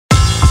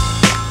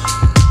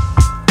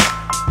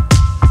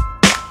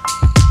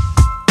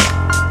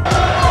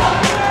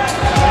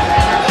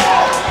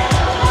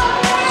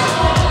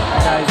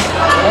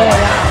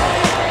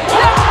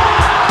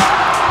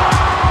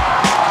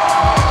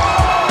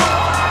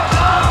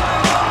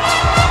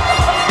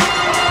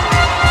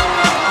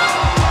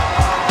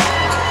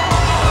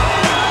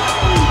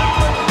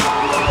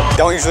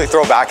don't usually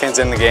throw backhands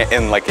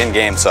in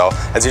game, so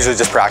it's usually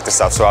just practice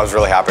stuff. So I was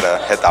really happy to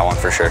hit that one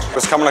for sure. I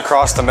was coming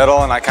across the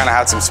middle, and I kind of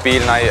had some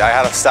speed, and I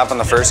had a step on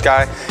the first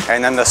guy,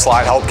 and then the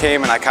slide help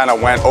came, and I kind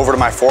of went over to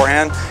my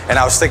forehand, and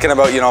I was thinking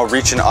about, you know,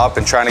 reaching up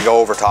and trying to go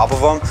over top of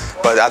him,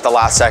 but at the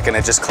last second,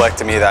 it just clicked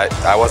to me that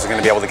I wasn't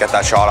going to be able to get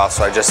that shot off,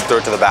 so I just threw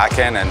it to the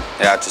backhand, and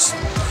yeah, it just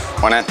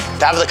went in.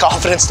 To have the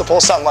confidence to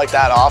pull something like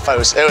that off, it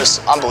was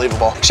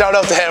unbelievable. Shout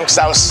out to him, because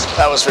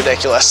that was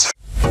ridiculous.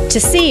 To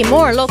see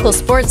more local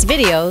sports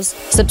videos,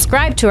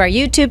 subscribe to our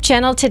YouTube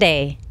channel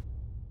today.